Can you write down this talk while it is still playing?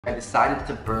I decided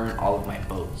to burn all of my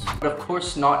boats. But of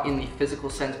course not in the physical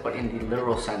sense, but in the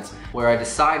literal sense, where I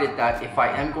decided that if I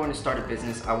am going to start a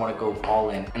business, I want to go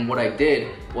all in. And what I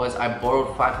did was I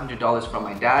borrowed $500 from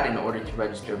my dad in order to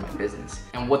register my business.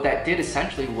 And what that did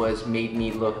essentially was made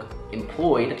me look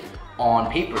employed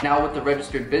on paper. Now with the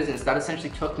registered business, that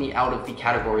essentially took me out of the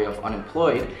category of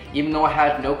unemployed, even though I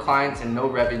had no clients and no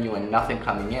revenue and nothing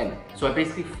coming in. So I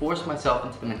basically forced myself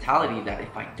into the mentality that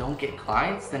if I don't get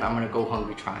clients, then I'm gonna go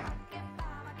hungry trying.